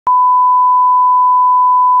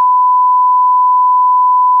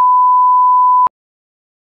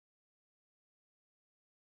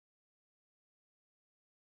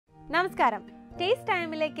നമസ്കാരം, ടേസ്റ്റ്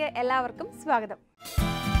ടൈമിലേക്ക് എല്ലാവർക്കും സ്വാഗതം.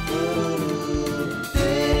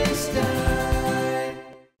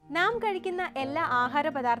 നാം കഴിക്കുന്ന എല്ലാ ആഹാര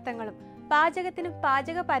പദാർത്ഥങ്ങളും പാചകത്തിനും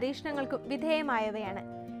പാചക പരീക്ഷണങ്ങൾക്കും വിധേയമായവയാണ്.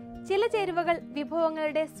 ചില ചേരുവകൾ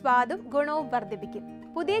വിഭവങ്ങളുടെ സ്വാദും ഗുണവും വർദ്ധിപ്പിക്കും.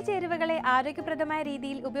 പുതിയ ചേരുവകളെ ആരോഗ്യപ്രദമായ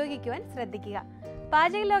രീതിയിൽ ഉപയോഗിക്കുവാൻ ശ്രദ്ധിക്കുക.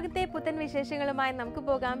 പാചക ലോകത്തെ പുത്തൻ വിശേഷങ്ങളുമായി നമുക്ക്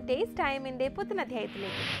പോകാം ടേസ്റ്റ് ടൈമിന്റെ പുത്തൻ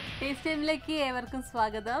അധ്യായത്തിലേക്ക്. ടേസ്റ്റ് ടൈമിലേക്ക് ഏവർക്കും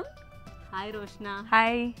സ്വാഗതം. ഹായ് റോഷ്ന.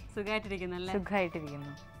 ഹായ്. സുഖമായിട്ടിരിക്കുന്നല്ലേ?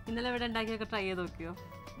 സുഖമായിട്ടിരിക്കുന്നു. ഇന്നലെ ഇവിടെ ഉണ്ടാക്കിയൊക്കെ ട്രൈ ചെയ്ത് നോക്കിയോ?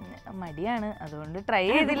 മടിയാണ്, അതുകൊണ്ട് ട്രൈ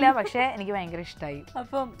ചെയ്തില്ല. പക്ഷെ എനിക്ക് ഭയങ്കര ഇഷ്ടമായി.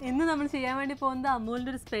 അപ്പം ഇന്ന് നമ്മൾ ചെയ്യാൻ വേണ്ടി പോകുന്നത്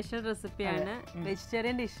അമൂലിന്റെ ഒരു സ്പെഷ്യൽ റെസിപ്പിയാണ്.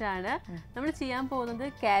 വെജിറ്റേറിയൻ ഡിഷാണ്. നമ്മൾ ചെയ്യാൻ പോകുന്നത്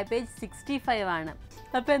കാബേജ് 65 ആണ്.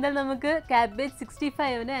 അപ്പോൾ എന്തായാലും നമുക്ക് കാബേജ്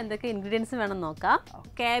 65ന് എന്തൊക്കെ ഇൻഗ്രീഡിയൻസ് വേണം നോക്കാം.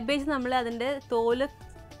 കാബേജ് നമ്മൾ അതിൻ്റെ തോല്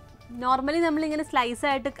നോർമലി നമ്മളിങ്ങനെ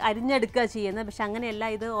സ്ലൈസായിട്ട് അരിഞ്ഞെടുക്കുക ചെയ്യുന്നത്. പക്ഷെ അങ്ങനെയല്ല,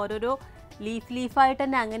 ഇത് ഓരോരോ ലീഫായിട്ട്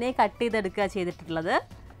തന്നെ അങ്ങനെ കട്ട് ചെയ്തെടുക്കുക ചെയ്തിട്ടുള്ളത്.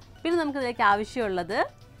 പിന്നെ നമുക്കിതിലേക്ക് ആവശ്യമുള്ളത്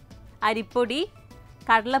അരിപ്പൊടി,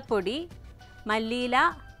 കടലപ്പൊടി, മല്ലിയില,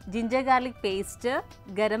 ginger garlic paste,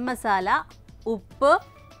 garam masala, ഉപ്പ്,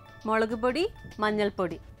 മുളക് പൊടി,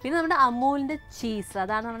 മഞ്ഞൾപ്പൊടി. പിന്നെ നമ്മുടെ അമൂലിൻ്റെ ചീസ്,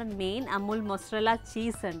 അതാണ് നമ്മുടെ മെയിൻ. അമൂൽ മൊസറല്ല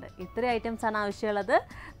ചീസ് ഉണ്ട്. ഇത്രയും ഐറ്റംസ് ആണ് ആവശ്യമുള്ളത്.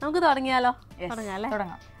 നമുക്ക് തുടങ്ങിയാലോ?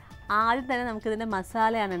 തുടങ്ങാം. ആദ്യം തന്നെ നമുക്കിതിൻ്റെ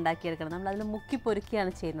മസാലയാണ് ഉണ്ടാക്കിയെടുക്കുന്നത്. നമ്മൾ അതിൽ മുക്കി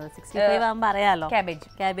പൊരിക്കുകയാണ് ചെയ്യുന്നത്. 65 ആകുമ്പോൾ അറിയാമല്ലോ,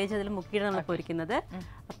 ക്യാബേജ് അതിൽ മുക്കിയിട്ട് നമ്മൾ പൊരിക്കുന്നത്.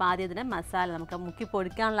 അപ്പോൾ ആദ്യം ഇതിൻ്റെ മസാല നമുക്ക് മുക്കി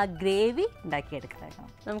പൊരിക്കാനുള്ള ഗ്രേവി ഉണ്ടാക്കിയെടുക്കാം.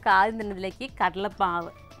 നമുക്ക് ആദ്യം തന്നെ ഇതിലേക്ക്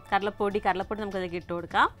കടലപ്പൊടി നമുക്കതിലേക്ക് ഇട്ട്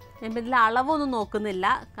കൊടുക്കാം. ഞാൻ ഇതിൽ അളവൊന്നും നോക്കുന്നില്ല,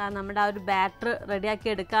 കാരണം നമ്മുടെ ആ ഒരു ബാറ്റർ റെഡിയാക്കി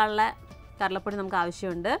എടുക്കാനുള്ള കടലപ്പൊടി നമുക്ക്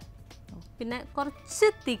ആവശ്യമുണ്ട്. പിന്നെ കുറച്ച്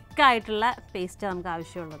തിക്കായിട്ടുള്ള പേസ്റ്റ് നമുക്ക്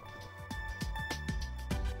ആവശ്യമുള്ളത്.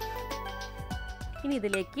 ഇനി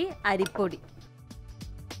ഇതിലേക്ക് അരിപ്പൊടി,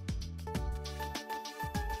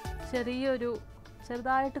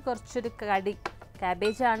 ചെറുതായിട്ട് കുറച്ചൊരു കടി.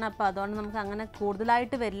 കാബേജാണ്, അപ്പോൾ അതുകൊണ്ട് നമുക്ക് അങ്ങനെ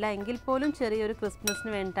കൂടുതലായിട്ട് വരില്ല. എങ്കിൽ പോലും ചെറിയൊരു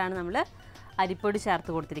ക്രിസ്മസിന് വേണ്ടിയിട്ടാണ് നമ്മൾ അരിപ്പൊടി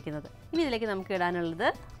ചേർത്ത് കൊടുത്തിരിക്കുന്നത്. ഇനി ഇതിലേക്ക് നമുക്ക് ഇടാനുള്ളത്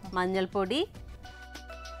മഞ്ഞൾപ്പൊടി,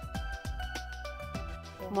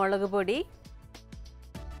 മുളക് പൊടി.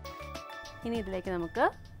 ഇനി ഇതിലേക്ക് നമുക്ക്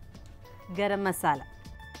ഗരം മസാല,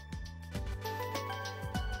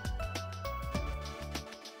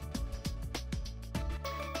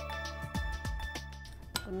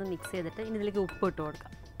 ഒന്ന് മിക്സ് ചെയ്തിട്ട് ഇനി ഇതിലേക്ക് ഉപ്പ് ഇട്ട്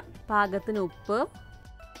കൊടുക്കാം. പാകത്തിന് ഉപ്പ്,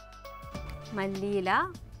 മല്ലിയില,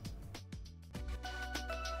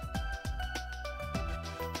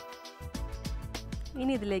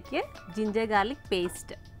 ഇനി ഇതിലേക്ക് ജിഞ്ചർ ഗാർലിക്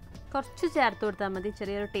പേസ്റ്റ് കുറച്ച് ചേർത്ത് കൊടുത്താൽ മതി.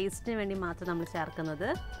 ചെറിയൊരു ടേസ്റ്റിന് വേണ്ടി മാത്രം നമ്മൾ ചേർക്കുന്നത്.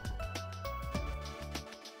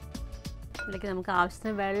 ഇതിലേക്ക് നമുക്ക്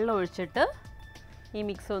ആവശ്യത്തിന് വെള്ളം ഒഴിച്ചിട്ട് ഈ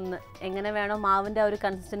മിക്സ് ഒന്ന് എങ്ങനെ വേണോ മാവിൻ്റെ ആ ഒരു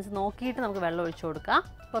കൺസിസ്റ്റൻസി നോക്കിയിട്ട് നമുക്ക് വെള്ളം ഒഴിച്ചു കൊടുക്കാം.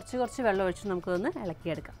 കുറച്ച് വെള്ളം ഒഴിച്ച് നമുക്കൊന്ന്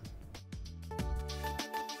ഇളക്കിയെടുക്കാം.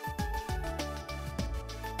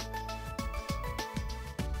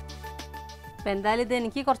 അപ്പോൾ എന്തായാലും ഇത്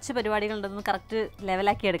എനിക്ക് കുറച്ച് പരിപാടികളുണ്ടെന്ന് കറക്റ്റ്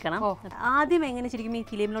ലെവലാക്കി എടുക്കണം. ആദ്യം എങ്ങനെ ശരിക്കും ഈ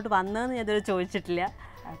ഫിലിമിലോട്ട് വന്നതെന്ന് ഞാൻ ഇതുവരെ ചോദിച്ചിട്ടില്ല.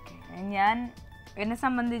 ഓക്കെ, എന്നെ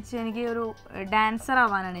സംബന്ധിച്ച് എനിക്ക് ഒരു ഡാൻസർ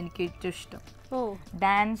ആവാനാണ് എനിക്ക് ഏറ്റവും ഇഷ്ടം.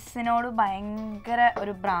 ഡാൻസിനോട് ഭയങ്കര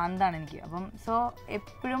ഒരു ഭ്രാന്താണ് എനിക്ക്. അപ്പം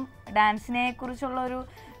എപ്പോഴും ഡാൻസിനെ കുറിച്ചുള്ള ഒരു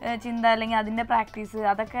ചിന്ത അല്ലെങ്കിൽ അതിൻ്റെ പ്രാക്ടീസ്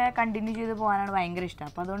അതൊക്കെ കണ്ടിന്യൂ ചെയ്ത് പോകാനാണ് ഭയങ്കര ഇഷ്ടം.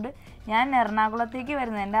 അപ്പം അതുകൊണ്ട് ഞാൻ എറണാകുളത്തേക്ക്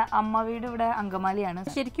വരുന്നത്, എൻ്റെ അമ്മ വീട് ഇവിടെ അങ്കമാലിയാണ്.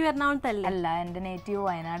 ശരിക്കും എറണാകുളത്തല്ല? അല്ല, എൻ്റെ നേറ്റീവ്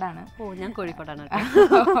വയനാടാണ്. ഞാൻ കോഴിക്കോടാണ്.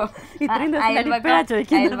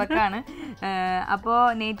 അയൽവക്കാണ്. അപ്പോൾ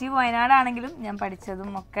നേറ്റീവ് വയനാടാണെങ്കിലും ഞാൻ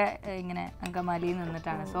പഠിച്ചതും ഒക്കെ ഇങ്ങനെ അങ്കമാലിയിൽ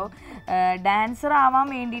നിന്നിട്ടാണ്. ഡാൻസർ ആവാൻ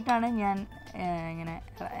വേണ്ടിയിട്ടാണ് ഞാൻ ഇങ്ങനെ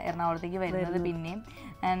എറണാകുളത്തേക്ക് വരുന്നത് പിന്നെയും.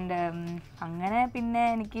 ആൻഡ് അങ്ങനെ പിന്നെ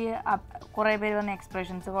എനിക്ക് കുറേ പേര് പറഞ്ഞ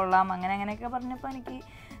എക്സ്പ്രഷൻസ് കൊള്ളാം, അങ്ങനെയൊക്കെ പറഞ്ഞപ്പോൾ എനിക്ക്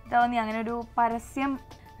തോന്നി അങ്ങനെ ഒരു പരസ്യം,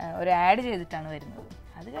 ഒരു ആഡ് ചെയ്തിട്ടാണ് വരുന്നത്.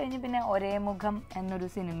 അത് കഴിഞ്ഞ് പിന്നെ ഒരേ മുഖം എന്നൊരു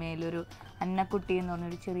സിനിമയിൽ ഒരു അന്നക്കുട്ടി എന്ന്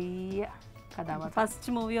പറഞ്ഞൊരു ചെറിയ കഥാപാത്രം,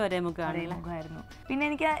 ഫസ്റ്റ് മൂവി ഒരേ മുഖമായിരുന്നു. പിന്നെ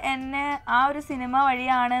എനിക്ക് എന്നെ ആ ഒരു സിനിമ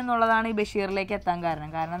വഴിയാണ് എന്നുള്ളതാണ് ഈ ബഷീറിലേക്ക് എത്താൻ കാരണം.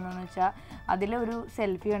 എന്താണെന്ന് വെച്ചാൽ അതിലൊരു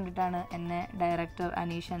സെൽഫി കണ്ടിട്ടാണ് എന്നെ ഡയറക്ടർ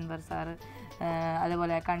അനീഷ് അൻവർ സാറ്,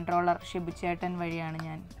 അതുപോലെ കൺട്രോളർ ഷിബുചേട്ടൻ വഴിയാണ്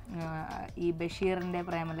ഞാൻ ഈ ബഷീറിൻ്റെ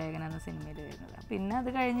പ്രേമലേഖനം എന്ന സിനിമയിൽ വരുന്നത്. പിന്നെ അത്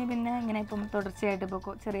കഴിഞ്ഞ് പിന്നെ ഇങ്ങനെ ഇപ്പം തുടർച്ചയായിട്ട്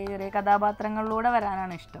ഇപ്പോൾ ചെറിയ കഥാപാത്രങ്ങളിലൂടെ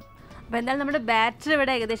വരാനാണ് ഇഷ്ടം. അപ്പോൾ എന്തായാലും നമ്മുടെ ബാറ്ററി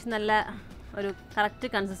ഇവിടെ ഏകദേശം നല്ല ഒരു കറക്റ്റ്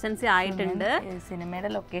കൺസിസ്റ്റൻസി ആയിട്ടുണ്ട്.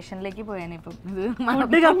 സിനിമയുടെ ലൊക്കേഷനിലേക്ക് പോയാൽ ഇപ്പം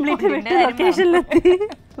ലൊക്കേഷനിലെത്തി.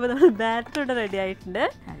 അപ്പോൾ നമ്മൾ ബാറ്ററി ഇവിടെ റെഡി ആയിട്ടുണ്ട്.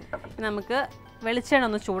 നമുക്ക് വെളിച്ചെണ്ണ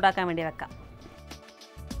ഒന്ന് ചൂടാക്കാൻ വേണ്ടി വെക്കാം.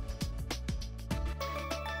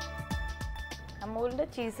 അമൂലിൻ്റെ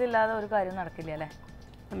ചീസ് ഇല്ലാതെ ഒരു കാര്യം നടക്കില്ല അല്ലേ?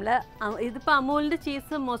 നമ്മൾ ഇതിപ്പോൾ അമൂലിൻ്റെ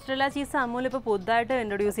ചീസ്, മൊസറല്ല ചീസ് അമൂൽ ഇപ്പോൾ പുതുതായിട്ട്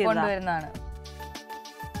ഇൻട്രൊഡ്യൂസ് കൊണ്ടുവരുന്നതാണ്.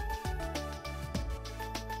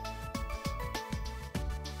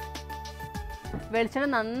 വെളിച്ചെണ്ണ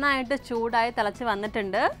നന്നായിട്ട് ചൂടായി തിളച്ച്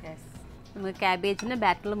വന്നിട്ടുണ്ട്. നമുക്ക് ക്യാബേജിൻ്റെ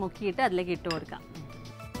ബാറ്ററിൽ മുക്കിയിട്ട് അതിലേക്ക് ഇട്ട് കൊടുക്കാം.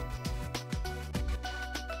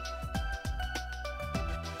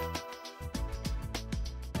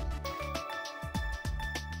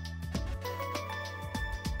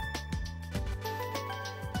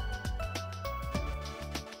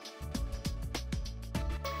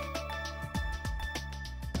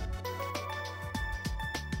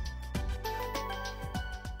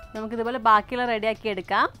 നമുക്കിതുപോലെ ബാക്കിയുള്ള റെഡിയാക്കി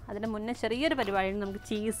എടുക്കാം. അതിന് മുന്നേ ചെറിയൊരു പരിപാടിയാണ്, നമുക്ക്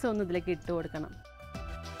ചീസ് ഒന്ന് ഇതിലേക്ക് ഇട്ട് കൊടുക്കണം.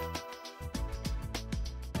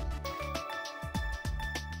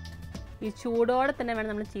 ഈ ചൂടോടെ തന്നെ വേണം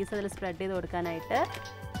നമ്മൾ ചീസ് അതിൽ സ്പ്രെഡ് ചെയ്ത് കൊടുക്കാനായിട്ട്.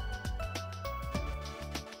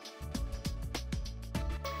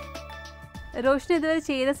 റോഷിനി ഇതുവരെ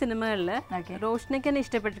ചെയ്ത സിനിമകളിൽ റോഷിനിക്ക് തന്നെ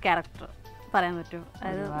ഇഷ്ടപ്പെട്ട ക്യാരക്ടർ പറയാൻ പറ്റുമോ?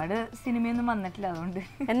 ഒരുപാട് സിനിമയൊന്നും വന്നിട്ടില്ല, അതുകൊണ്ട്.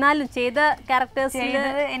 എന്നാലും ചെയ്ത ക്യാരക്ടേഴ്സ്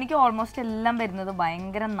എനിക്ക് ഓൾമോസ്റ്റ് എല്ലാം വരുന്നത്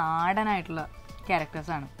ഭയങ്കര നാടനായിട്ടുള്ള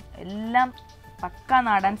ക്യാരക്ടേഴ്സാണ്. എല്ലാം പക്ക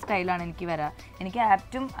നാടൻ സ്റ്റൈലാണ് എനിക്ക് വരാം. എനിക്ക്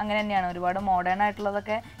ആപ്റ്റും അങ്ങനെ തന്നെയാണ്. ഒരുപാട് മോഡേൺ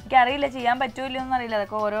ആയിട്ടുള്ളതൊക്കെ എനിക്കറിയില്ല, ചെയ്യാൻ പറ്റുമല്ലോ എന്നൊന്നും അറിയില്ല.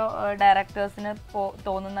 അതൊക്കെ ഓരോ ഡയറക്ടേഴ്സിന്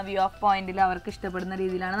തോന്നുന്ന വ്യൂ ഓഫ് പോയിന്റിൽ അവർക്ക് ഇഷ്ടപ്പെടുന്ന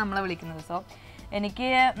രീതിയിലാണ് നമ്മളെ വിളിക്കുന്നത്. സോ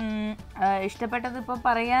എനിക്ക് ഇഷ്ടപ്പെട്ടത് ഇപ്പോൾ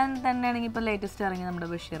പറയാൻ തന്നെയാണെങ്കിൽ ഇപ്പോൾ ലേറ്റസ്റ്റ് ഇറങ്ങി നമ്മുടെ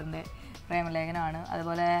ബഷീറിൻ്റെ പ്രേമലേഖനമാണ്.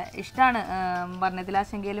 അതുപോലെ ഇഷ്ടമാണ്.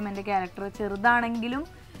 വർണ്ണത്തിലാശങ്കയിലും എൻ്റെ ക്യാരക്ടർ ചെറുതാണെങ്കിലും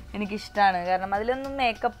എനിക്കിഷ്ടമാണ്. കാരണം അതിലൊന്നും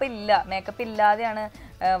മേക്കപ്പ് ഇല്ല. മേക്കപ്പ് ഇല്ലാതെയാണ്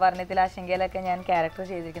വർണ്ണത്തിലാശങ്കയിലൊക്കെ ഞാൻ ക്യാരക്ടർ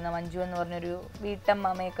ചെയ്തിരിക്കുന്നത്. മഞ്ജു എന്ന് പറഞ്ഞൊരു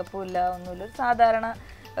വീട്ടമ്മ, മേക്കപ്പും ഇല്ല, ഒന്നുമില്ല, ഒരു സാധാരണ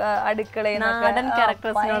അടുക്കളയിൽ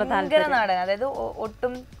ഭയങ്കര നാടൻ. അതായത്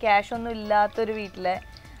ഒട്ടും ക്യാഷ് ഒന്നും ഇല്ലാത്തൊരു വീട്ടിലെ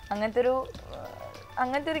അങ്ങനത്തെ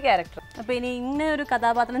ഒരു ക്യാരക്ടർ. അപ്പോൾ ഇനി ഇങ്ങനെ ഒരു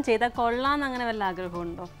കഥാപാത്രം ചെയ്താൽ കൊള്ളാമെന്ന് അങ്ങനെ വല്ല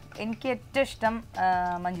ആഗ്രഹമുണ്ടോ? എനിക്ക് ഏറ്റവും ഇഷ്ടം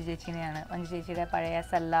മഞ്ജു ചേച്ചീനെയാണ്. മഞ്ജു ചേച്ചിയുടെ പഴയ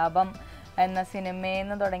സല്ലാപം എന്ന സിനിമയിൽ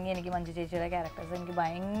നിന്ന് തുടങ്ങി എനിക്ക് മഞ്ജു ചേച്ചിയുടെ ക്യാരക്ടേഴ്സ് എനിക്ക്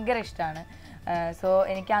ഭയങ്കര ഇഷ്ടമാണ്. സോ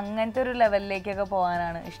എനിക്ക് അങ്ങനത്തെ ഒരു ലെവലിലേക്കൊക്കെ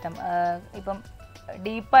പോകാനാണ് ഇഷ്ടം. ഇപ്പം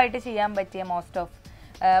ഡീപ്പായിട്ട് ചെയ്യാൻ പറ്റിയ മോസ്റ്റ് ഓഫ്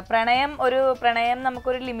പ്രണയം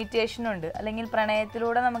നമുക്കൊരു ലിമിറ്റേഷനുണ്ട്, അല്ലെങ്കിൽ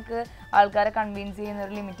പ്രണയത്തിലൂടെ നമുക്ക് ആൾക്കാരെ കൺവിൻസ് ചെയ്യുന്ന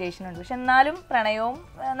ഒരു ലിമിറ്റേഷനുണ്ട്. പക്ഷെ എന്നാലും പ്രണയവും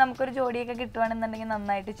നമുക്കൊരു ജോഡിയൊക്കെ കിട്ടുകയാണെന്നുണ്ടെങ്കിൽ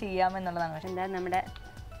നന്നായിട്ട് ചെയ്യാം എന്നുള്ളതാണ്. പക്ഷെ എന്താ നമ്മുടെ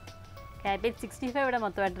ക്യാബേജ് 65 ഇവിടെ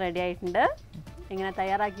മൊത്തമായിട്ട് റെഡി ആയിട്ടുണ്ട്. എങ്ങനെ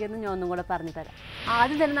തയ്യാറാക്കിയെന്ന് ഞാൻ ഒന്നും കൂടെ പറഞ്ഞു തരാം.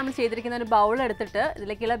 ആദ്യം തന്നെ നമ്മൾ ചെയ്തിരിക്കുന്ന ഒരു ബൗൾ എടുത്തിട്ട്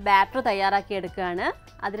ഇതിലേക്കുള്ള ബാറ്റർ തയ്യാറാക്കി എടുക്കുകയാണ്.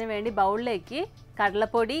 അതിനുവേണ്ടി ബൗളിലേക്ക്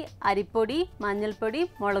കടലപ്പൊടി, അരിപ്പൊടി, മഞ്ഞൾപ്പൊടി,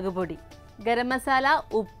 മുളക് പൊടി, ഗരം മസാല,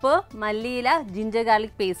 ഉപ്പ്, മല്ലിയില, ജിഞ്ചർ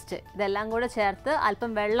ഗാർലിക് പേസ്റ്റ് ഇതെല്ലാം കൂടെ ചേർത്ത്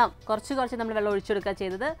അല്പം വെള്ളം കുറച്ച് നമ്മൾ വെള്ളം ഒഴിച്ചെടുക്കുക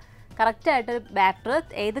ചെയ്തത്. കറക്റ്റായിട്ട് ബാറ്റർ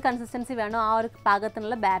ഏത് കൺസിസ്റ്റൻസി വേണോ ആ ഒരു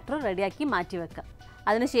പാകത്തിനുള്ള ബാറ്റർ റെഡിയാക്കി മാറ്റി വെക്കുക.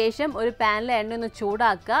 അതിനുശേഷം ഒരു പാനിൽ എണ്ണ ഒന്ന്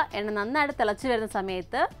ചൂടാക്കുക. എണ്ണ നന്നായിട്ട് തിളച്ച് വരുന്ന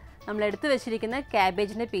സമയത്ത് നമ്മൾ എടുത്തു വെച്ചിരിക്കുന്ന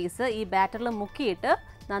ക്യാബേജിൻ്റെ പീസ് ഈ ബാറ്ററിൽ മുക്കിയിട്ട്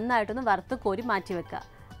നന്നായിട്ടൊന്ന് വറുത്ത് കോരി മാറ്റി വെക്കുക.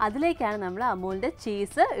 അതിലേക്കാണ് നമ്മൾ അമൂലിൻ്റെ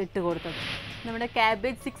ചീസ് ഇട്ട് കൊടുത്തത്. നമ്മുടെ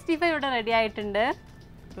ക്യാബേജ് 65 ഇവിടെ റെഡി ആയിട്ടുണ്ട്.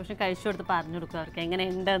 പക്ഷെ കഴിച്ചു കൊടുത്ത് പറഞ്ഞു കൊടുക്കുക അവർക്ക് എങ്ങനെ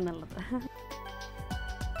ഉണ്ട് എന്നുള്ളത്.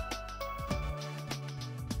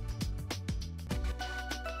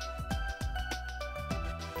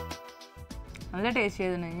 നല്ല ടേസ്റ്റ്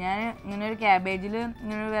ചെയ്തിട്ടുണ്ട്. ഞാൻ ഇങ്ങനെ ഒരു ക്യാബേജിൽ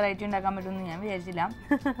ഇങ്ങനെ ഒരു വെറൈറ്റി ഉണ്ടാക്കാൻ പറ്റുമെന്ന് ഞാൻ വിചാരിച്ചില്ല.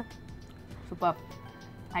 സൂപ്പർ,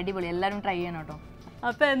 അടിപൊളി. എല്ലാവരും ട്രൈ ചെയ്യണം കേട്ടോ.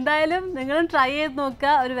 അപ്പോൾ എന്തായാലും നിങ്ങളും ട്രൈ ചെയ്ത്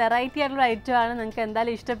നോക്കുക. ഒരു വെറൈറ്റി ആയിട്ടുള്ള ഐറ്റം ആണ്. നിങ്ങൾക്ക്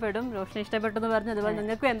എന്തായാലും ഇഷ്ടപ്പെടും. റോഷന് ഇഷ്ടപ്പെട്ടു എന്ന് പറഞ്ഞു, അതുപോലെ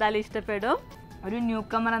നിങ്ങൾക്കും എന്തായാലും ഇഷ്ടപ്പെടും. ഒരു ന്യൂ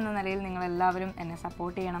കമർ എന്ന നിലയിൽ നിങ്ങളെല്ലാവരും എന്നെ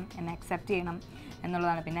സപ്പോർട്ട് ചെയ്യണം, എന്നെ അക്സെപ്റ്റ് ചെയ്യണം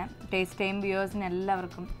എന്നുള്ളതാണ്. പിന്നെ ടേസ്റ്റ് ടൈം വ്യൂവേഴ്സിന്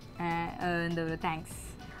എല്ലാവർക്കും എന്താ പറയുക, താങ്ക്സ്.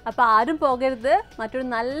 അപ്പോൾ ആരും പോകരുത്. മറ്റൊരു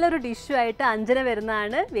നല്ലൊരു ഡിഷുമായിട്ട് അഞ്ജന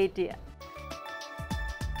വരുന്നതാണ്. വെയിറ്റ് ചെയ്യുക.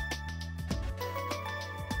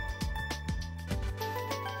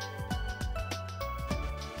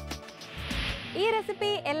 ഈ റെസിപ്പി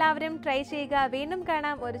എല്ലാവരും ട്രൈ ചെയ്യുക. വീണ്ടും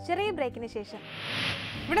കാണാം ഒരു ചെറിയ ബ്രേക്കിന് ശേഷം.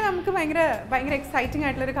 ഇവിടെ നമുക്ക് ഭയങ്കര എക്സൈറ്റിംഗ്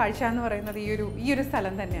ആയിട്ടുള്ളൊരു കാഴ്ച എന്ന് പറയുന്നത് ഈ ഒരു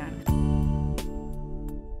സ്ഥലം തന്നെയാണ്.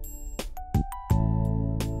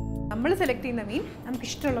 നമ്മൾ സെലക്ട് ചെയ്യുന്ന മീൻ നമുക്ക്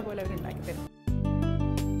ഇഷ്ടമുള്ള പോലെ അവർ ഉണ്ടാക്കി തരും.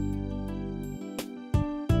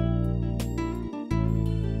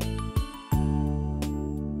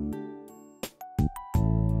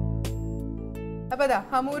 അപ്പോൾ അതാ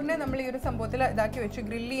ഹമൂറിനെ നമ്മൾ ഈ ഒരു സംഭവത്തിൽ ഇതാക്കി വെച്ചു.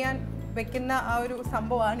 ഗ്രില്ല് ചെയ്യാൻ വെക്കുന്ന ആ ഒരു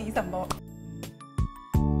സംഭവമാണ് ഈ സംഭവം.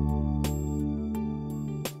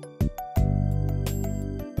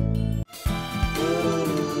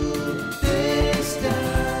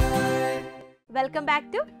 Welcome back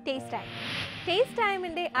to taste time. Taste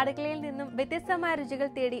ടൈമിന്റെ അടുക്കളയിൽ നിന്നും വ്യത്യസ്തമായ രുചികൾ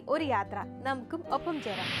തേടി ഒരു യാത്ര. നമുക്കും ഒപ്പം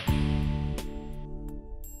ചേരാം.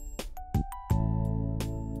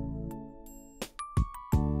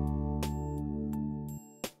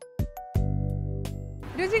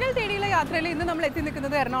 രുചികൾ തേടിയുള്ള യാത്രയിൽ ഇന്ന് നമ്മൾ എത്തി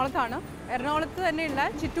നിൽക്കുന്നത് എറണാകുളത്താണ്. എറണാകുളത്ത് തന്നെയുള്ള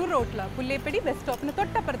ചിറ്റൂർ റോഡിൽ പുല്ലേപ്പടി ബസ് സ്റ്റോപ്പിന്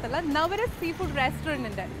തൊട്ടപ്പുറത്തുള്ള നവരസ് സീ ഫുഡ്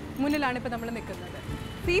റെസ്റ്റോറൻറ്റിൻ്റെ മുന്നിലാണ് ഇപ്പോൾ നമ്മൾ നിൽക്കുന്നത്.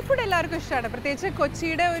 സീ ഫുഡ് എല്ലാവർക്കും ഇഷ്ടമാണ്. പ്രത്യേകിച്ച്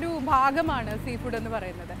കൊച്ചിയുടെ ഒരു ഭാഗമാണ് സീ ഫുഡ് എന്ന്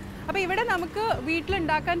പറയുന്നത്. അപ്പോൾ ഇവിടെ നമുക്ക്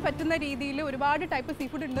വീട്ടിലുണ്ടാക്കാൻ പറ്റുന്ന രീതിയിൽ ഒരുപാട് ടൈപ്പ് സീ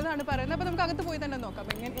ഫുഡ് ഉണ്ടെന്നാണ് പറയുന്നത്. അപ്പോൾ നമുക്ക് അകത്ത് പോയി തന്നെ നോക്കാം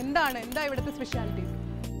എന്താ ഇവിടുത്തെ സ്പെഷ്യാലിറ്റീസ്.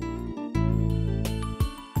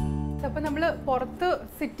 അപ്പോൾ നമ്മൾ പുറത്ത്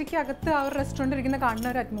സിറ്റിക്ക് അകത്ത് ആ ഒരു റെസ്റ്റോറൻറ്റ് ഇരിക്കുന്ന കാണുന്ന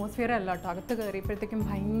ഒരു അറ്റ്മോസ്ഫിയർ അല്ല കേട്ടോ. അകത്ത് കയറിയപ്പോഴത്തേക്കും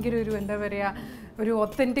ഭയങ്കര ഒരു എന്താ പറയുക, ഒരു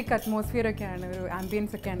ഒത്തൻറ്റിക് അറ്റ്മോസ്ഫിയറൊക്കെയാണ്, ഒരു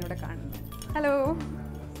ആംബിയൻസ് ഒക്കെയാണ് ഇവിടെ കാണുന്നത്. ഹലോ.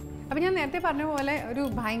 അപ്പോൾ ഞാൻ നേരത്തെ പറഞ്ഞ പോലെ ഒരു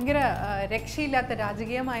ഭയങ്കര രക്ഷയില്ലാത്ത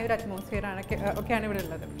രാജകീയമായ ഒരു അറ്റ്മോസ്ഫിയറാണ് ഒക്കെയാണ് ഇവിടെ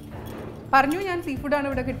ഉള്ളത്. പറഞ്ഞു ഞാൻ സീ ഫുഡാണ്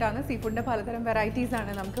ഇവിടെ കിട്ടുകയെന്ന്. സീ ഫുഡിൻ്റെ പലതരം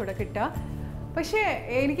വെറൈറ്റീസാണ് നമുക്കിവിടെ കിട്ടുക. പക്ഷേ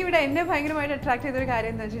എനിക്കിവിടെ എന്നെ ഭയങ്കരമായിട്ട് അട്രാക്ട് ചെയ്തൊരു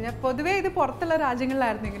കാര്യം എന്താ വെച്ച് കഴിഞ്ഞാൽ, പൊതുവേ ഇത് പുറത്തുള്ള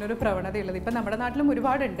രാജ്യങ്ങളിലായിരുന്നു ഇങ്ങനെ ഒരു പ്രവണതയുള്ളത്. ഇപ്പം നമ്മുടെ നാട്ടിലും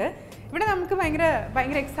ഒരുപാടുണ്ട്. ഇവിടെ നമുക്ക്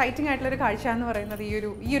ഭയങ്കര എക്സൈറ്റിംഗ് ആയിട്ടുള്ളൊരു കാഴ്ച എന്ന് പറയുന്നത്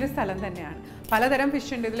ഈ ഒരു സ്ഥലം തന്നെയാണ്. പലതരം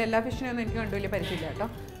ഫിഷ് ഉണ്ട്. ഇതിൽ എല്ലാ ഫിഷിനെയൊന്നും എനിക്ക് കണ്ടു വലിയ പരിചയമില്ല കേട്ടോ.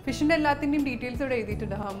 ഫിഷിൻ്റെ എല്ലാത്തിൻ്റെയും ഡീറ്റെയിൽസ് ഇവിടെ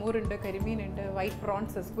എഴുതിയിട്ടുണ്ട്. ഹമൂറുണ്ട്, കരിമീനുണ്ട്, വൈറ്റ്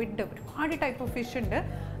പ്രോൺസ്, സ്ക്വിഡ്, ഒരുപാട് ടൈപ്പ് ഓഫ് ഫിഷ് ഉണ്ട്.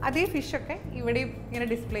 അതേ ഫിഷൊക്കെ ഇവിടെയും ഇങ്ങനെ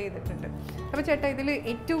ഡിസ്പ്ലേ ചെയ്തിട്ടുണ്ട്. അപ്പോൾ ചേട്ടാ, ഇതിൽ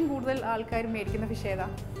ഏറ്റവും കൂടുതൽ ആൾക്കാർ മേടിക്കുന്ന ഫിഷ് ഏതാ?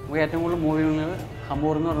 ഏറ്റവും കൂടുതൽ മൂവികൾ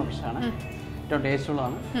ഹമൂർ എന്ന് പറഞ്ഞ ഫിഷാണ്. ഏറ്റവും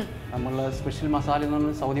ടേസ്റ്റുള്ളതാണ്. നമ്മൾ സ്പെഷ്യൽ മസാല എന്ന്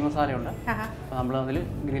പറഞ്ഞാൽ സൗദി മസാലയുണ്ട്. അപ്പോൾ നമ്മൾ അതിൽ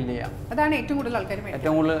ഗ്രില്ല് ചെയ്യാം. അതാണ് ഏറ്റവും കൂടുതൽ ആൾക്കാർ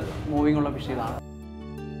ഏറ്റവും കൂടുതൽ മൂവിങ് ഉള്ള ഫിഷ് ഇതാണ്.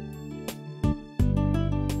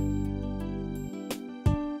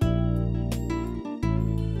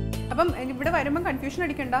 അപ്പം ഇവിടെ വരുമ്പം കൺഫ്യൂഷൻ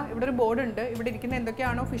അടിക്കണ്ട. ഇവിടെ ഒരു ബോർഡ് ഉണ്ട്. ഇവിടെ ഇരിക്കുന്ന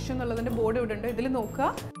എന്തൊക്കെയാണോ ഫിഷ് എന്നുള്ളതിൻ്റെ ബോർഡ് ഇവിടെ ഉണ്ട്. ഇതിൽ നോക്കുക.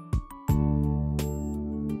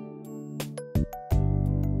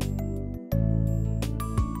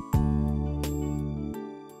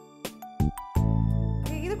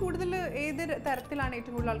 ഇത് കൂടുതൽ ഏത് തരത്തിലാണ്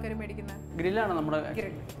ഏറ്റവും കൂടുതൽ ആൾക്കാർ മേടിക്കുന്നത്? ഗ്രില്ലാണ് നമ്മുടെ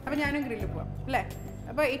ഗ്രിൽ. അപ്പം ഞാനും ഗ്രില്ല് പോവാം അല്ലേ?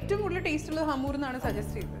 അപ്പോൾ ഏറ്റവും കൂടുതൽ ടേസ്റ്റ് ഉള്ളത് ഹമൂർ എന്നാണ്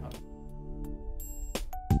സജസ്റ്റ് ചെയ്തത്.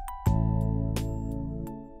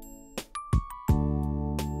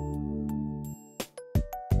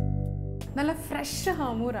 നല്ല ഫ്രഷ്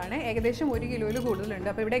ഹമൂറാണ്. ഏകദേശം 1 കിലോയിൽ കൂടുതലുണ്ട്.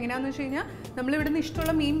 അപ്പോൾ ഇവിടെ എങ്ങനെയാണെന്ന് വെച്ച് കഴിഞ്ഞാൽ, നമ്മളിവിടെ നിന്ന്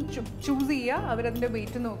ഇഷ്ടമുള്ള മീൻ ചൂസ് ചെയ്യുക. അവരതിൻ്റെ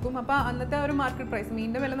വെയിറ്റ് നോക്കും. അപ്പോൾ അന്നത്തെ ഒരു മാർക്കറ്റ് പ്രൈസ്,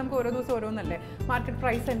 മീനിൻ്റെ വില നമുക്ക് ഓരോ ദിവസം ഓരോന്നല്ലേ, മാർക്കറ്റ്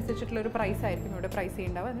പ്രൈസ് അനുസരിച്ചിട്ടുള്ള ഒരു പ്രൈസ് ആയിരിക്കും ഇവിടെ പ്രൈസ്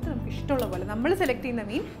ചെയ്യുന്നുണ്ടാവുക. എന്നിട്ട് നമുക്ക് ഇഷ്ടമുള്ള പോലെ, നമ്മൾ സെലക്ട് ചെയ്യുന്ന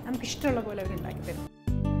മീൻ നമുക്ക് ഇഷ്ടമുള്ള പോലെ അവർ ഉണ്ടാക്കി തരും.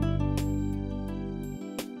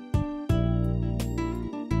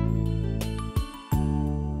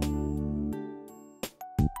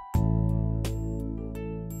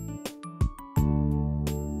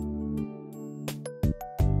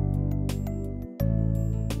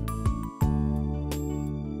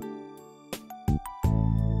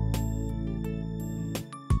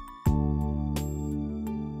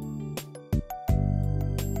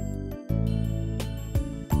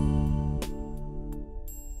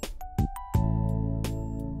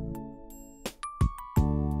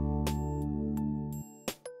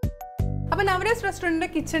 അപ്പോൾ നവരസ് റെസ്റ്റോറൻറ്റിൻ്റെ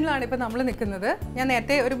കിച്ചണിലാണ് ഇപ്പോൾ നമ്മൾ നിൽക്കുന്നത്. ഞാൻ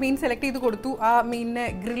നേരത്തെ ഒരു മീൻ സെലക്ട് ചെയ്ത് കൊടുത്തു. ആ മീനിനെ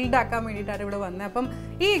ഗ്രിൽഡ് ആക്കാൻ വേണ്ടിയിട്ടാണ് ഇവിടെ വന്നത്. അപ്പം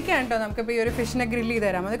ഈ ഇക്കയാണ് കേട്ടോ നമുക്കിപ്പോൾ ഈ ഒരു ഫിഷിനെ ഗ്രില്ല് ചെയ്ത്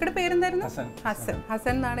തരാം. അതൊക്കെ പേരെന്തായിരുന്നു?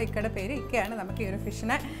 ഹസൻ എന്നാണ് ഇക്കയുടെ പേര്. ഇക്കയാണ് നമുക്ക് ഈ ഒരു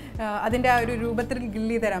ഫിഷിനെ അതിൻ്റെ ആ ഒരു രൂപത്തിൽ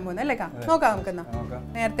ഗ്രില്ല് ചെയ്ത് തരാൻ പോകുന്നത് അല്ലേ? നോക്കാം നമുക്കെന്നാ.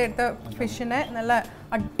 നേരത്തെ എടുത്ത ഫിഷിനെ നല്ല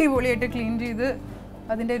അടിപൊളിയായിട്ട് ക്ലീൻ ചെയ്ത്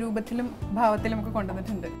അതിൻ്റെ രൂപത്തിലും ഭാവത്തിലും നമുക്ക്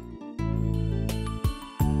കൊണ്ടുവന്നിട്ടുണ്ട്.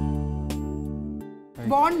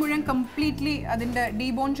 ബോൺ മുഴുവൻ കംപ്ലീറ്റ്ലി അതിന്റെ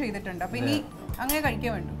ഡീബോൺ ചെയ്തിട്ടുണ്ട്. അപ്പൊ ഇനി അങ്ങനെ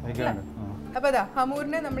കഴിക്കാൻ വേണ്ടു. അപ്പൊ അതാ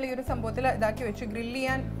ഹമൂറിനെ നമ്മൾ ഈ ഒരു സംഭവത്തിൽ ഇതാക്കി വെച്ചു. ഗ്രില്ല്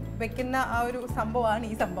ചെയ്യാൻ വെക്കുന്ന ആ ഒരു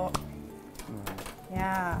സംഭവമാണ് ഈ സംഭവം.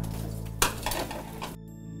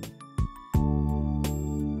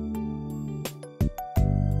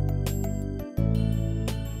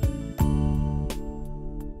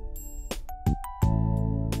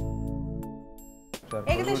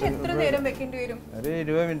 ഏകദേശം എത്ര നേരം വെക്കേണ്ടി വരും?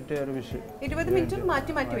 20 മിനിറ്റ്. 20 മിനിറ്റ്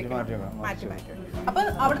മാറ്റി വെക്കണം. അപ്പൊ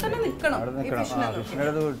അവിടെ തന്നെ നിൽക്കണം.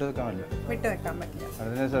 വിട്ട് വെക്കാൻ പറ്റില്ല.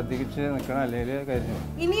 അതിനെ ശ്രദ്ധിച്ച് നിൽക്കണം, അല്ലെങ്കിൽ കരിഞ്ഞു.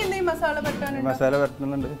 ഇനി എന്തെങ്കിലും മസാല പറ്റാനുണ്ട്? മസാല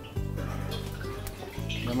പറ്റുന്നുണ്ട്.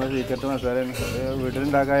 നമ്മൾ സീക്രട്ട് മസാല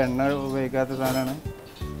വീട്ടിലുണ്ടാക്കാൻ എണ്ണ ഉപയോഗിക്കാത്ത സാധനമാണ്.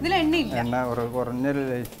 ഇതിൽ എണ്ണയില്ല. എണ്ണ കുറഞ്ഞ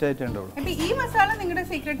ലൈറ്റ് ആയിട്ട് ഉണ്ടാവുള്ളൂ. ഈ മസാല നിങ്ങളുടെ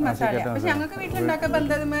സീക്രട്ട് മസാല. പക്ഷെ ഞങ്ങൾക്ക് വീട്ടിലുണ്ടാക്കാൻ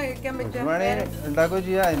വെക്കാൻ പറ്റും. ഉണ്ടാക്കുകയും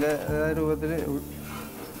ചെയ്യാം അതിന്റെ രൂപത്തിൽ.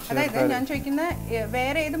 അതായത് ഞാൻ ചോദിക്കുന്ന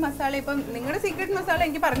വേറെ ഏത് മസാല, ഇപ്പം നിങ്ങളുടെ സീക്രട്ട് മസാല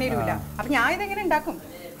എനിക്ക് പറഞ്ഞു തരൂല. അപ്പൊ ഞാൻ ഇതെങ്ങനെ ഉണ്ടാക്കും?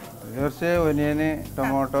 കുറച്ച് ഒനിയന്,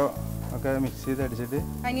 ടൊമാറ്റോ ഒക്കെ മിക്സ് ചെയ്ത് അടിച്ചിട്ട്,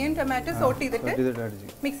 ഒനിയൻ ടൊമാറ്റോ സോട്ട് ചെയ്തിട്ട്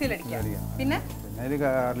മിക്സിയിൽ അടിക്കാം. പിന്നെ അതിൽ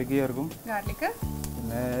ഗാർലിക് ചേർക്കും.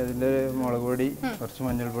 പിന്നെ ഇതിന്റെ മുളക് പൊടി, കുറച്ച്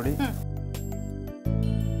മഞ്ഞൾപ്പൊടി.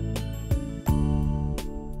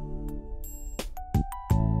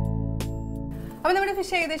 അപ്പോൾ അപ്പോൾ നമ്മുടെ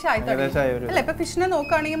ഫിഷ് ഏകദേശം ആയി തുടങ്ങി അല്ലേ? ഇപ്പൊ ഫിഷിനെ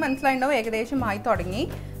നോക്കുകയാണെങ്കിൽ മനസ്സിലായിട്ടുണ്ടാവും ഏകദേശം ആയി തുടങ്ങി.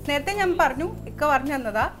 നേരത്തെ ഞാൻ പറഞ്ഞു ഇക്ക പറഞ്ഞു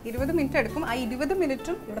തന്നതാ 20 മിനിറ്റ് എടുക്കും. ആ 20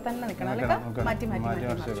 മിനിറ്റും ഇവിടെ തന്നെ നിൽക്കണം അല്ലേ? മാറ്റി മാറ്റി മാറ്റി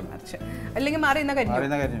മറിച്ച് അല്ലെങ്കിൽ മാറി ഇന്ന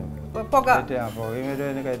കരിഞ്ഞു പുക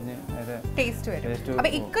ടേസ്റ്റ് വരും.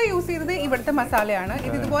 അപ്പൊ ഇക്ക യൂസ് ചെയ്തത് ഇവിടുത്തെ മസാലയാണ്.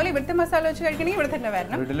 ഇതുപോലെ ഇവിടുത്തെ മസാല വെച്ച് കഴിക്കണമെങ്കിൽ ഇവിടെ തന്നെ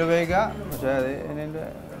വരണം.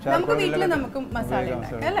 നമുക്ക് വീട്ടിൽ നമുക്കും മസാല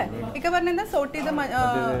ഉണ്ടാക്കാം അല്ലേ? ഇക്ക പറഞ്ഞാൽ സോട്ട് ചെയ്ത്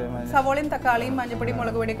സവോളയും തക്കാളിയും മഞ്ഞപ്പൊടി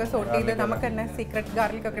മുളക് പൊടിയൊക്കെ സോട്ട് ചെയ്ത് നമുക്ക് തന്നെ സീക്രട്ട്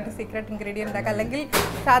ഗാർലിക് ഒക്കെ ഇട്ട് സീക്രട്ട് ഇൻഗ്രീഡിയൻ്റ് ഉണ്ടാക്കാം. അല്ലെങ്കിൽ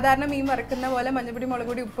സാധാരണ മീൻ വറക്കുന്ന പോലെ മഞ്ഞപ്പൊടി മുളക്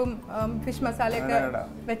പൊടി ഉപ്പും ഫിഷ് മസാലയൊക്കെ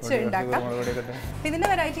വെച്ച് ഉണ്ടാക്കാം. ഇതിന്റെ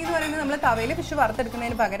വെറൈറ്റി എന്ന് പറയുന്നത് നമ്മൾ തവയിൽ ഫിഷ്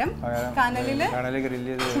വറുത്തെടുക്കുന്നതിന് പകരം കനലിൽ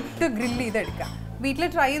ചുട്ട് ഗ്രില്ല് ചെയ്തെടുക്കാം. വീട്ടിൽ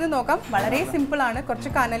ട്രൈ ചെയ്ത് നോക്കാം. വളരെ സിമ്പിൾ ആണ്. കുറച്ച്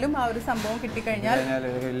കനലും ആ ഒരു സംഭവം കിട്ടിക്കഴിഞ്ഞാൽ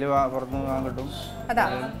അതാ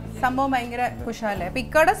സംഭവം ഭയങ്കര കുശാലേ. അപ്പൊ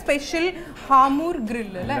ഇക്കടെ സ്പെഷ്യൽ ഹമൂർ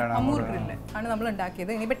ഗ്രില്ല് അല്ലെ? ഹമൂർ ഗ്രില്ല് ആണ് നമ്മൾ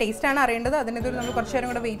ഉണ്ടാക്കിയത്. ഇനിയിപ്പോ ടേസ്റ്റ് ആണ് അറിയേണ്ടത്. അതിനെതിരെ നമ്മൾ കുറച്ചു നേരം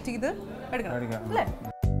കൂടെ വെയിറ്റ് ചെയ്ത് എടുക്കണം അല്ലേ?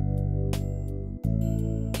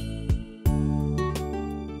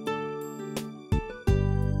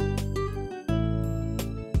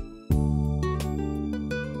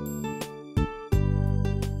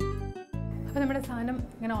 അപ്പോൾ നമ്മുടെ സാധനം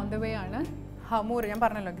ഇങ്ങനെ ഓൺ ദ വേ ആണ്. ഹമൂർ ഞാൻ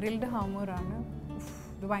പറഞ്ഞല്ലോ ഗ്രിൽഡ് ഹമൂറാണ്.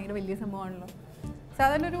 ഇത് ഭയങ്കര വലിയ സംഭവമാണല്ലോ.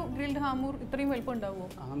 സാധാരണ ഒരു ഗ്രിൽഡ് ഹമൂർ ഇത്രയും വലുപ്പം ഉണ്ടാവുമോ?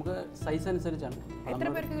 നമുക്ക് സൈസ് അനുസരിച്ചാണ്. എത്ര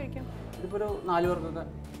പേർക്ക് കഴിക്കാം? ഇതിപ്പോൾ ഒരു 4 പേർക്കൊക്കെ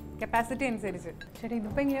കപ്പാസിറ്റി അനുസരിച്ച്. ശരി,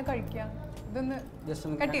 ഇതിപ്പോൾ എങ്ങനെയാണ് കഴിക്കുക? ഇതൊന്ന്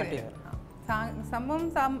കട്ട് ചെയ്ത് സംഭവം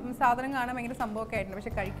സാധനം കാണാൻ ഭയങ്കര സംഭവമൊക്കെ ആയിട്ടുണ്ട്.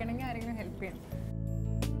 പക്ഷെ കഴിക്കണമെങ്കിൽ ആരെങ്കിലും ഹെൽപ്പ് ചെയ്യണം.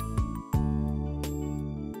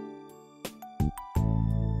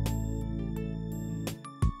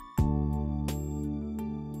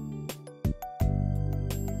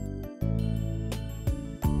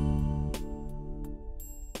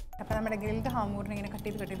 അപ്പോൾ നമ്മുടെ ഗ്രിൽഡ് ഹമൂറിനെ ഇങ്ങനെ കട്ട്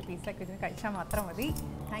ചെയ്ത് പീസാക്കി വെച്ചിട്ട് കഴിച്ചാൽ മാത്രം മതി.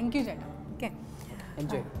 താങ്ക് യു ചേട്ടാ. Okay,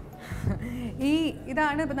 enjoy.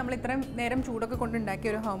 ഇതാണ് ഇപ്പം നമ്മൾ ഇത്രയും നേരം ചൂടൊക്കെ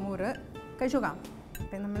കൊണ്ടുണ്ടാക്കിയ ഒരു ഹമൂർ. കഴിച്ചോക്കാം.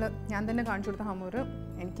 അപ്പം ഞാൻ തന്നെ കാണിച്ചു കൊടുത്ത ഹമൂർ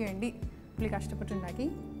എനിക്ക് വേണ്ടി പുള്ളി കഷ്ടപ്പെട്ടുണ്ടാക്കി.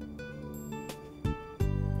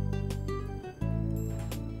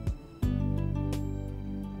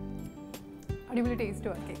 അടിപൊളി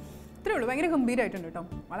ടേസ്റ്റും ഒക്കെ. ഇത്രയേ ഉള്ളൂ. ഭയങ്കര ഗംഭീരമായിട്ടുണ്ട് കേട്ടോ.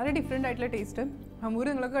 വളരെ ഡിഫറെൻ്റ് ആയിട്ടുള്ള ടേസ്റ്റ്. ഹമൂർ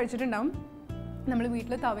നിങ്ങളൊക്കെ കഴിച്ചിട്ടുണ്ടാവും നമ്മൾ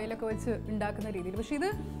വീട്ടിൽ തവയിലൊക്കെ വെച്ച് ഉണ്ടാക്കുന്ന രീതിയിൽ. പക്ഷേ ഇത്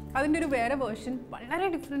അതിൻ്റെ ഒരു വേറെ വേർഷൻ, വളരെ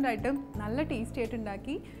ഡിഫറെൻ്റ് ആയിട്ട് നല്ല ടേസ്റ്റി ആയിട്ട്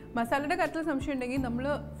ഉണ്ടാക്കി. മസാലയുടെ കാര്യത്തിൽ സംശയം ഉണ്ടെങ്കിൽ നമ്മൾ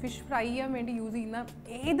ഫിഷ് ഫ്രൈ ചെയ്യാൻ വേണ്ടി യൂസ് ചെയ്യുന്ന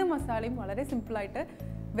ഏത് മസാലയും വളരെ സിമ്പിളായിട്ട്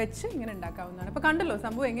വെച്ച് ഇങ്ങനെ ഉണ്ടാക്കാവുന്നതാണ്. അപ്പോൾ കണ്ടല്ലോ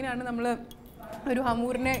സംഭവം എങ്ങനെയാണ് നമ്മൾ ഒരു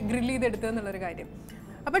ഹമൂറിനെ ഗ്രില്ല് ചെയ്തെടുത്തതെന്നുള്ളൊരു കാര്യം.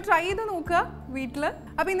 അപ്പോൾ ട്രൈ ചെയ്ത് നോക്കുക വീട്ടിൽ.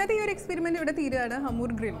 അപ്പോൾ ഇന്നത്തെ ഈ ഒരു എക്സ്പെരിമെൻറ്റ് ഇവിടെ തീരുകയാണ്.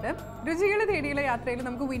 ഹമൂർ ഗ്രിൽഡ് രുചികൾ തേടിയുള്ള യാത്രയിൽ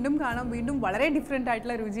നമുക്ക് വീണ്ടും കാണാം. വീണ്ടും വളരെ ഡിഫറെൻ്റ്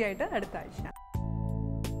ആയിട്ടുള്ള രുചിയായിട്ട് അടുത്ത ആഴ്ച.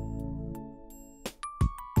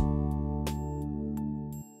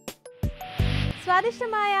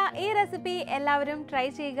 സ്വാദിഷ്ടമായ ഈ റെസിപ്പി എല്ലാവരും ട്രൈ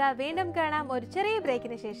ചെയ്യുക. വീണ്ടും കാണാം ഒരു ചെറിയ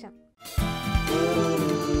ബ്രേക്കിന് ശേഷം.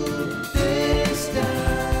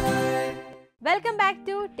 Welcome back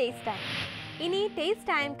to taste time. ഇനി ടേസ്റ്റ്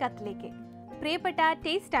ടൈം കത്തിലേക്ക്. പ്രിയപ്പെട്ട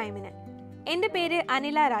ടേസ്റ്റ് ടൈമിന്, എൻ്റെ പേര്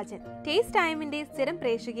അനില രാജൻ. ടേസ്റ്റ് ടൈമിൻ്റെ സ്ഥിരം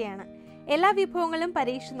പ്രേക്ഷകയാണ്. എല്ലാ വിഭവങ്ങളും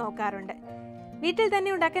പരീക്ഷിച്ച് നോക്കാറുണ്ട്. വീട്ടിൽ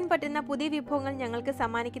തന്നെ ഉണ്ടാക്കാൻ പറ്റുന്ന പുതിയ വിഭവങ്ങൾ ഞങ്ങൾക്ക്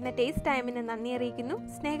സമ്മാനിക്കുന്ന ടേസ്റ്റ് ടൈമിന് നന്ദി അറിയിക്കുന്നു.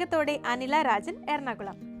 സ്നേഹത്തോടെ അനില രാജൻ,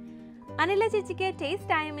 എറണാകുളം. അനില ചേച്ചിക്ക് ടേസ്റ്റ്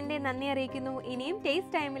ടൈമിന്റെ നന്ദി അറിയിക്കുന്നു. ഇനിയും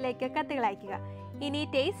ടേസ്റ്റ് ടൈമിലേക്ക് കത്തുകൾ അയക്കുക. ഇനി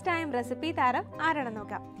ടേസ്റ്റ് ടൈം റെസിപ്പി താരം ആരാണെന്ന്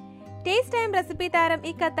നോക്കാം. ടേസ്റ്റ് ടൈം റെസിപ്പി താരം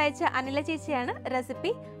ഈ കത്തയച്ച അനില ചേച്ചിയാണ്.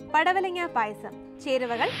 റെസിപ്പി പടവലങ്ങ പായസം.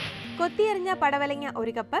 ചേരുവകൾ: കൊത്തിയെറിഞ്ഞ പടവലങ്ങ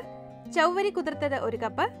 1 കപ്പ്, ചൗവരി കുതിർത്തത് 1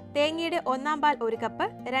 കപ്പ്, തേങ്ങയുടെ 1/4 പാൽ 1 കപ്പ്,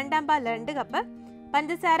 2/2 പാൽ 2 കപ്പ്,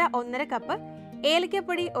 പഞ്ചസാര 1/2 കപ്പ്,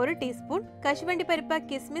 ഏലക്കപ്പൊടി 1 ടീസ്പൂൺ, കശുവണ്ടിപ്പരിപ്പ്,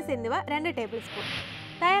 കിസ്മിസ് എന്നിവ 2 ടേബിൾ സ്പൂൺ.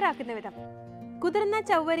 തയ്യാറാക്കുന്ന വിധം: കുതിർന്ന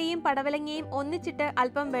ചവ്വരിയും പടവലങ്ങയും ഒന്നിച്ചിട്ട്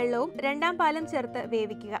അല്പം വെള്ളവും 2/2 പാലും ചേർത്ത്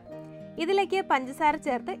വേവിക്കുക. ഇതിലേക്ക് പഞ്ചസാര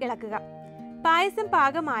ചേർത്ത് ഇളക്കുക. പായസം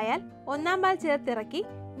പാകമായാൽ 1/4 പാൽ ചേർത്തിറക്കി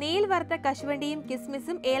നെയ്യിൽ വറുത്ത കശുവണ്ടിയും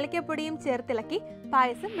കിസ്മിസും ഏലക്കപ്പൊടിയും ചേർത്തിളക്കി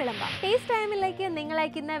പായസം വിളമ്പാം. ടേസ്റ്റ് ടൈമിലേക്ക് നിങ്ങൾ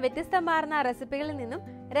അയക്കുന്ന വ്യത്യസ്തമാർന്ന റെസിപ്പികളിൽ നിന്നും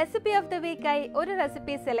റെസിപ്പി ഓഫ് ദ വീക്കായി ഒരു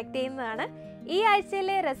റെസിപ്പി സെലക്ട് ചെയ്യുന്നതാണ്. ഈ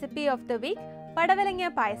ആഴ്ചയിലെ റെസിപ്പി ഓഫ് ദ വീക്ക്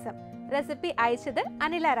പടവലങ്ങ പായസം. റെസിപ്പി അയച്ചത്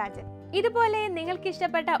അനില രാജൻ. ഇതുപോലെ നിങ്ങൾക്ക്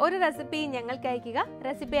ഇഷ്ടപ്പെട്ട ഒരു റെസിപ്പി ഞങ്ങൾക്ക് അയക്കുക.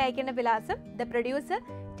 റെസിപ്പി അയക്കേണ്ട വിലാസം: the producer,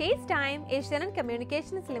 taste time, Asianet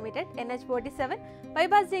communications limited, NH47,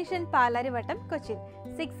 bypass junction, Palarivattom, Cochin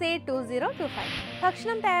 682025.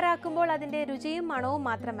 ഭക്ഷണം തയ്യാറാക്കുമ്പോൾ അതിന്റെ രുചിയും മണവും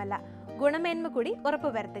മാത്രമല്ല, ഗുണമേന്മ കൂടി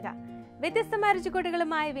ഉറപ്പുവരുത്തുക. വ്യത്യസ്തമായ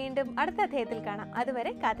രുചിക്കൂട്ടുകളുമായി വീണ്ടും അടുത്ത അധ്യായത്തിൽ കാണാം.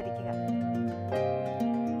 അതുവരെ കാത്തിരിക്കുക.